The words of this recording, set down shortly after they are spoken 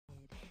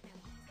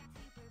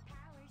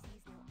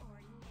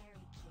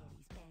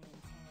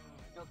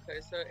Okay,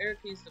 so air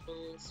keys to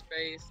move,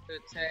 space to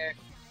attack,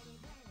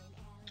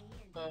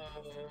 uh,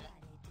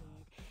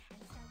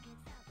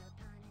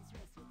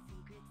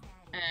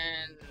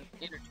 and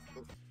energy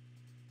boost.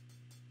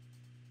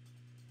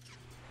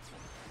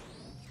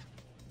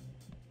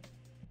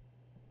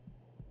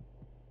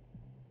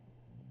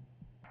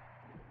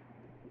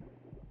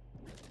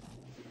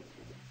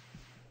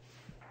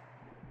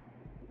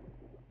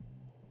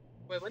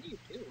 Wait, what do you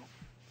do?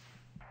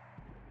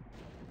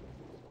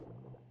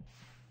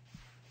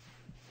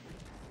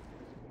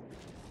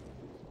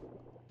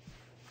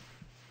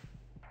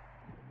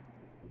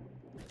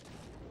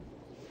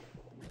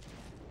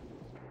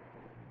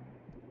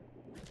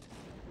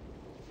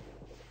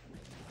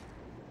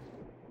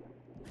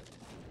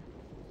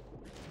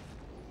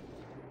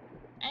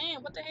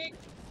 And what the heck?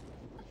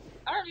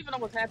 I don't even know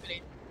what's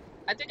happening.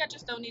 I think I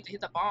just don't need to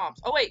hit the bombs.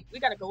 Oh wait, we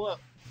gotta go up.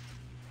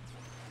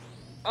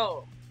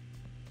 Oh,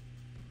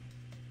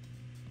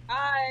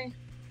 hi,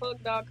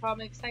 Hook Dog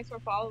Comics. Thanks for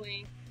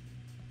following.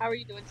 How are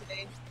you doing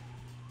today?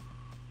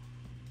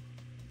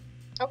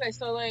 Okay,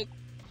 so like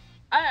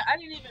I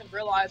didn't even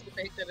realize what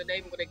the heck the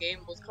name of the game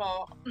was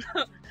called.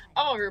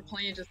 I'm over here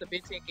playing just a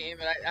big 10 game,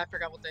 and I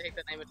forgot what the heck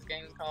the name of this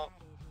game is called.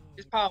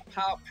 It's Power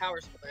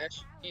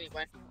Splash.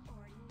 Anyway,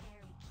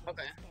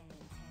 okay,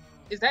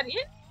 is that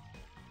it?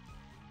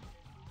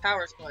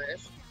 Power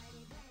Splash.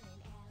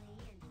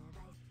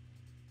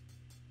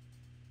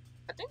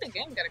 I think the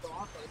game gotta go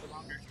on for a little bit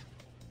longer.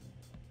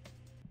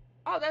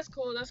 Oh, that's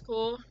cool. That's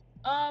cool.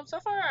 So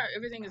far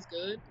everything is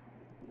good.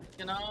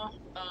 You know,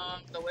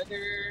 the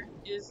weather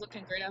is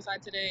looking great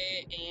outside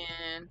today,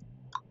 and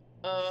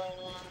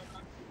um,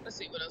 let's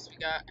see what else we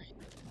got.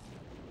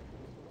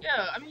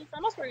 Yeah, I mean, for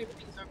the most part,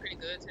 everything's doing pretty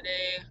good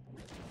today.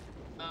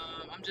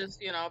 I'm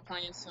just,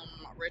 playing some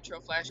retro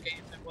Flash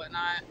games and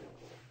whatnot.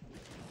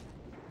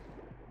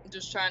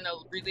 Just trying to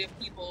relive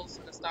people's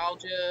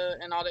nostalgia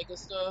and all that good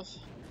stuff.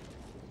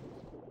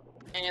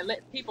 And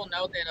let people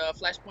know that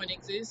Flashpoint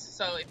exists.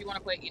 So if you want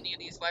to play any of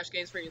these Flash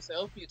games for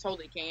yourself, you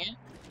totally can.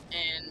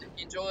 And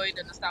enjoy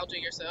the nostalgia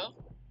yourself.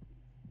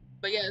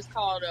 But yeah, it's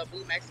called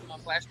Blue Maximum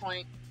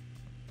Flashpoint.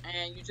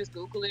 And you just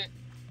Google it.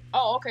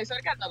 Oh, okay, so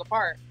they got another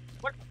part.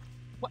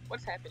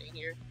 What's happening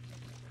here?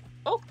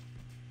 Oh,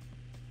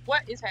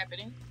 what is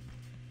happening?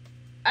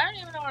 I don't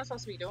even know what I'm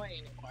supposed to be doing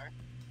anymore.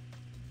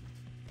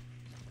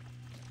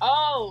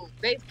 Oh,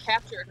 they've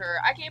captured her.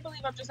 I can't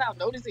believe I'm just now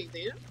noticing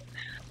this.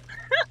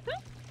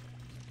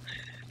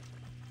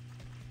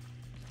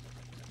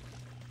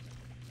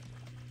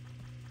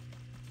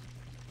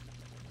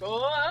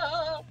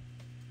 Oh.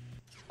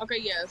 Okay,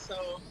 yeah,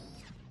 so...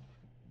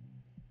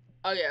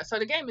 Oh, yeah, so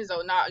the game is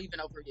not even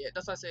over yet.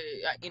 That's why I said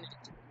I ended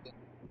it.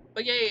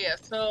 But yeah,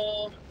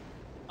 so...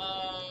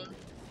 Um...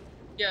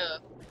 Yeah.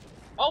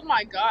 Oh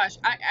my gosh,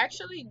 I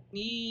actually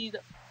need...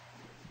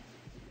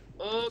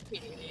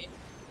 Okay.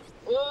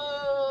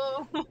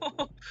 Oh!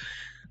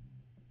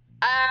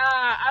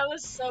 I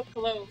was so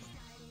close.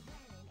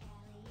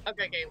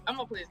 Okay, okay, I'm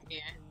gonna play this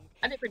again.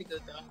 I did pretty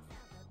good, though.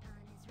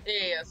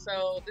 Yeah,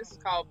 so this is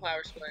called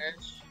Power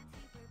Splash.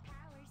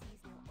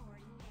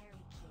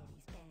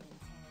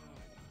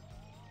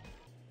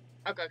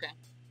 Okay, okay.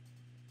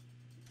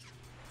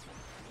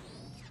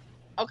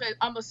 Okay,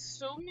 I'm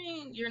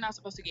assuming you're not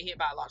supposed to get hit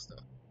by a lot of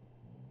stuff.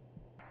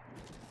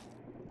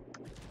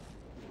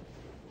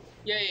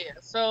 Yeah, yeah, yeah.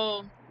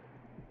 So,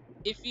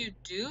 if you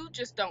do,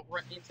 just don't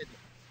run into them.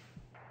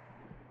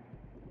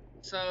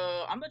 So,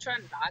 I'm gonna try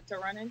not to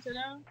run into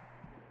them.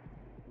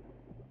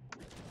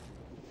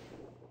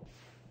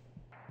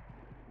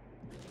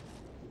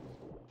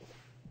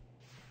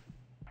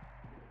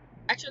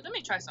 Actually, let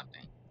me try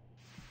something.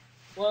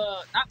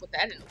 Well, not with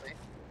that in the way.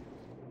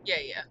 Yeah,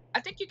 yeah. I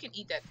think you can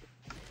eat that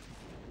too.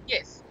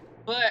 Yes.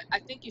 But I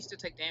think you still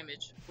take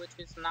damage, which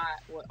is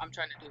not what I'm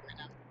trying to do right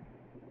now.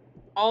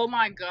 Oh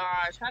my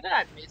gosh, how did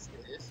I miss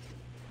this?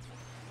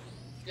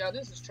 Yo,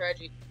 this is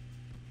tragic.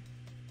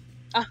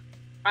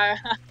 I,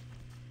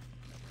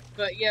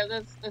 but yeah,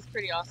 that's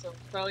pretty awesome.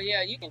 So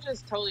yeah, you can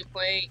just totally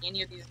play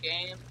any of these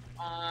games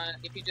on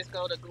if you just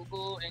go to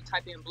Google and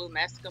type in Blue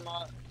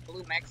Maxima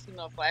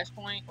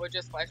Flashpoint, or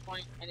just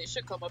Flashpoint, and it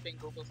should come up in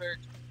Google search.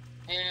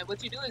 And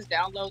what you do is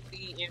download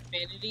the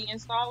Infinity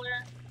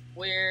installer,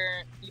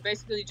 where you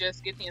basically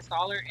just get the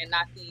installer and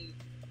not the...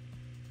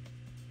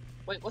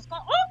 Wait, what's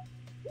going on? Oh!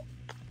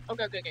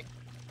 Okay, okay, okay.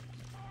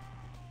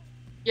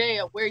 Yeah,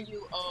 yeah, where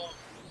you,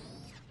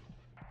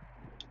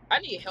 I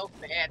need help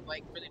bad,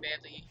 like, really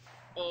badly.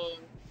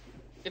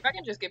 If I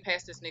can just get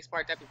past this next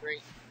part, that'd be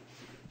great.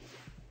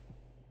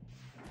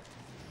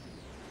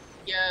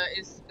 Yeah,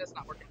 that's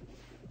not working.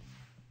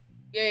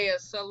 Yeah, yeah,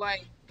 so,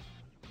 like,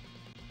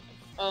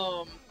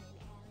 um,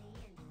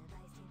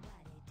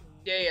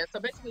 yeah, so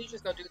basically you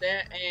just go do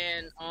that,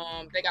 and,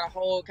 they got a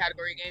whole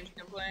category of games you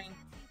can play.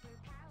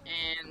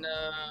 And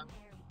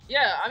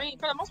yeah, I mean,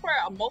 for the most part,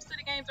 most of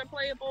the games are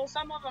playable.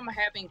 Some of them are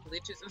having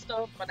glitches and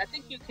stuff, but I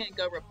think you can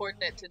go report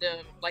that to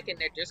them, like in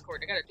their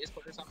Discord. They got a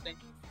Discord or something,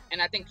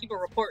 and I think people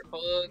report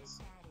bugs.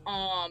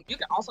 You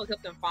can also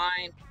help them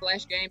find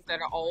Flash games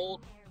that are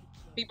old,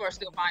 people are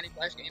still finding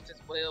Flash games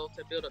as well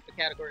to build up the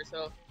category.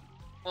 So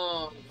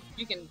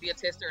you can be a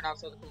tester and all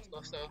this other cool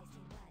stuff. So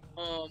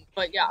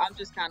but yeah, I'm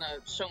just kind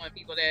of showing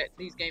people that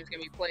these games can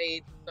be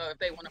played. So if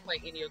they want to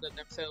play any of them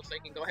themselves, they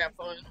can go have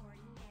fun.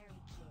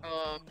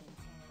 All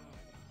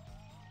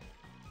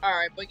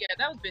right, but yeah,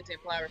 that was Ben 10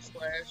 Flower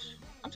Splash.